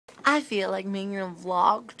I feel like making a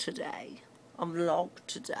vlog today.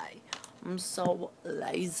 I'm so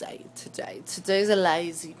lazy today. Today's a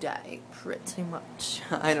lazy day, pretty much.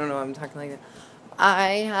 I don't know why I'm talking like that.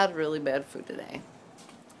 I had really bad food today.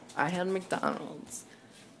 I had McDonald's,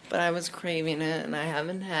 but I was craving it, and I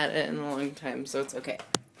haven't had it in a long time, so it's okay.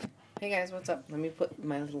 Hey guys, what's up? Let me put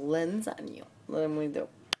my little lens on you. Let me do.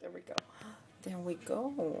 There we go. There we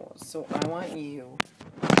go. So I want you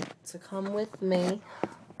to come with me.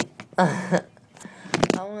 I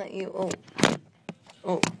want you.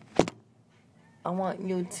 I want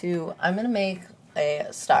you to. I'm gonna make a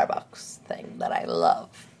Starbucks thing that I love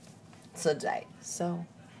today. So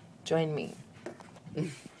join me.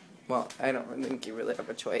 Well, I don't think you really have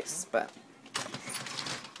a choice, but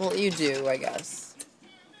well, you do, I guess.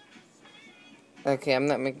 Okay, I'm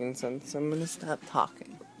not making sense. So I'm gonna stop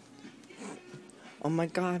talking. Oh my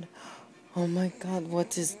god. Oh my god,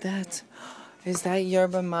 what is that? Is that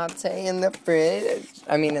yerba mate in the fridge?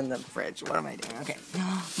 I mean in the fridge. What am I doing? Okay.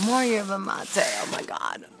 More yerba mate. Oh my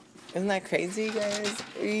god. Isn't that crazy, guys?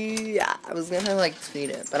 Yeah. I was gonna like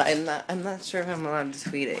tweet it, but I'm not sure if I'm allowed to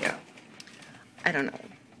tweet it yet. I don't know.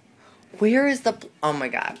 Where is the oh my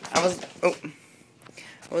god. I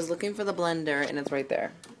was looking for the blender and it's right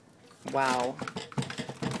there. Wow.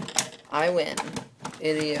 I win.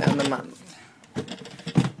 Idiot of the month.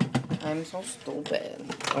 I'm so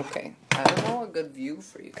stupid. Okay. I don't know a good view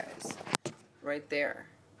for you guys. Right there.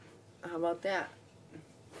 How about that?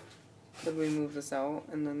 Could we move this out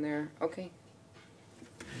and then there? Okay.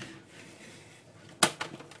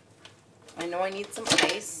 I know I need some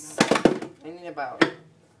ice. I need about,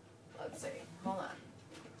 let's see. Hold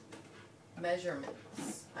on.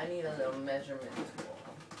 Measurements. I need a little measurement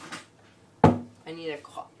tool. I need a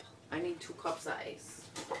cup. I need 2 cups of ice.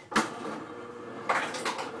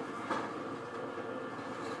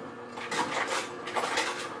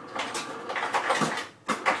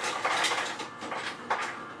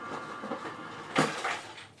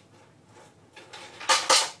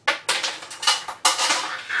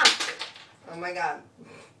 Oh my god.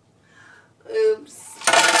 Oops.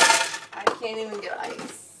 I can't even get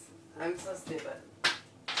ice. I'm so stupid.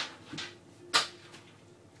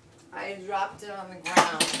 I dropped it on the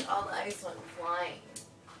ground. All the ice went flying.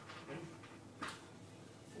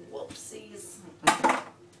 Whoopsies.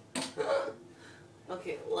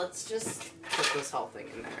 Okay, let's just put this whole thing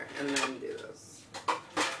in there and then do this.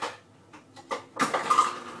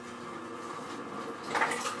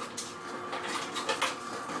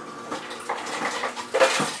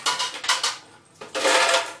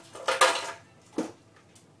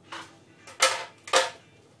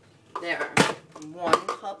 There. 1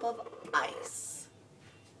 cup of ice.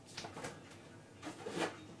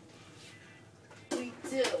 We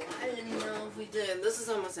do. I didn't know if we did. This is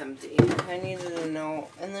almost empty. I needed to know.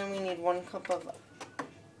 And then we need 1 cup of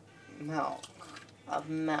milk.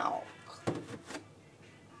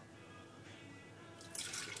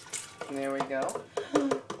 There we go.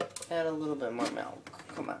 Add a little bit more milk.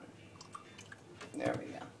 Come on. There we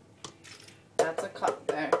go. That's a cup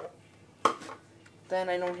there. Then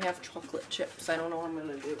I don't have chocolate chips. I don't know what I'm going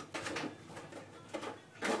to do.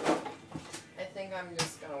 I think I'm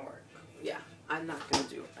just going to work. Yeah, I'm not going to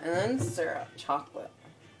do it. And then syrup, chocolate.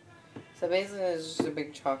 So basically it's just a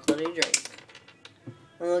big chocolatey drink.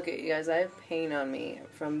 And look at you guys, I have paint on me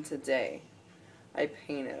from today. I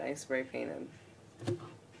painted, I spray painted.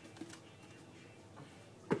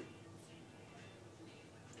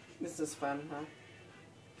 This is fun, huh?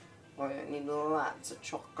 Oh, I need lots of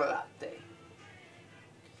chocolate.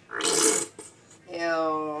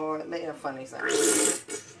 Ew, it made a funny sound.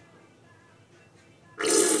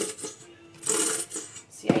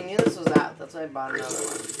 See, I knew this was out. That's why I bought another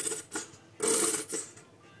one.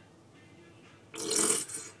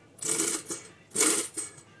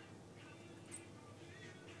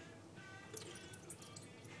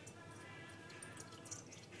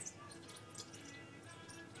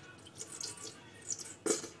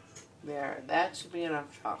 There, that should be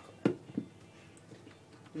enough chocolate.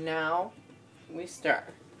 Now, we stir.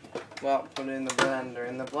 Well, put it in the blender,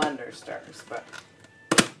 and the blender stirs, but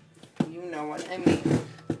you know what I mean.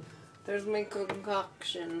 There's my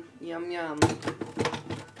concoction. Yum, yum.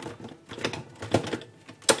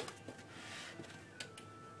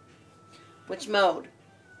 Which mode?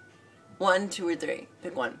 1, 2, or 3?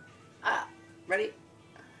 Pick one. Ready?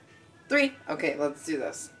 3. Okay, let's do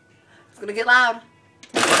this. It's gonna get loud.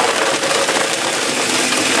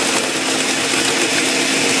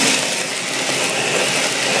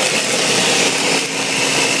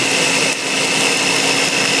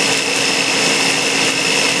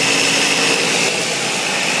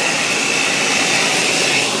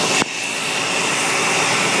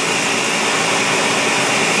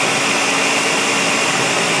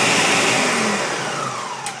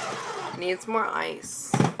 more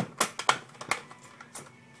ice.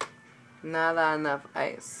 Not enough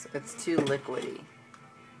ice. It's too liquidy.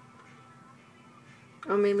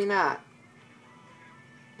 Oh, maybe not.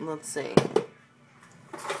 Let's see.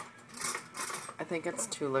 I think it's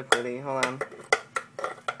too liquidy. Hold on.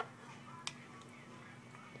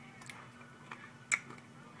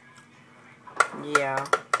 Yeah.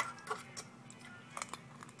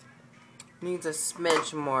 Needs a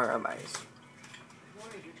smidge more of ice.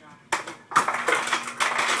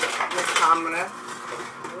 The camera.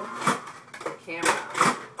 The camera.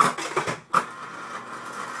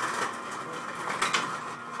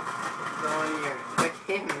 Go on your the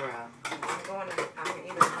camera. I'm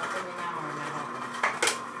either helping you now or not helping.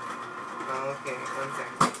 Oh, okay, 1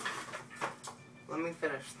 second. Let me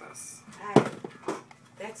finish this. Alright.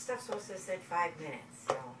 That stuff's supposed to sit 5 minutes,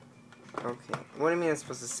 so. Okay. What do you mean it's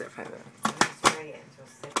supposed to sit 5 minutes? I'm gonna spray it, so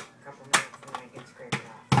it'll sit a couple minutes and then I can scrape it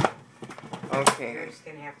off. Okay. You're just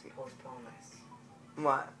gonna have to postpone this.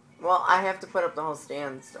 What? Well, I have to put up the whole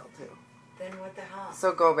stand still, too. Then what the hell?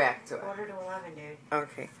 So go back to it. 10:45, dude.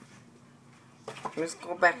 Okay. Just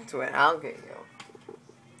go back to it. I'll get you.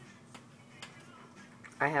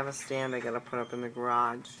 I have a stand I gotta put up in the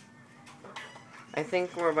garage. I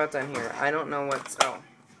think we're about done here. I don't know what's... Oh.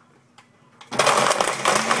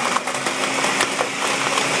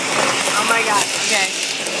 Oh my god. Okay.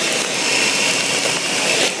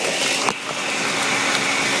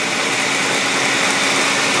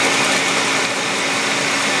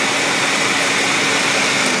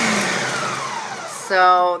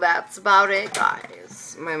 So that's about it,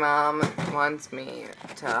 guys. My mom wants me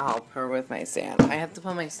to help her with my stand. I have to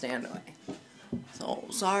put my stand away. So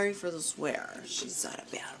sorry for the swear. She said a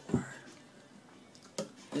bad word.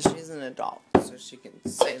 And she's an adult, so she can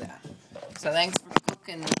say that. So thanks for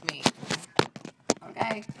cooking with me.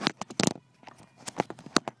 Okay?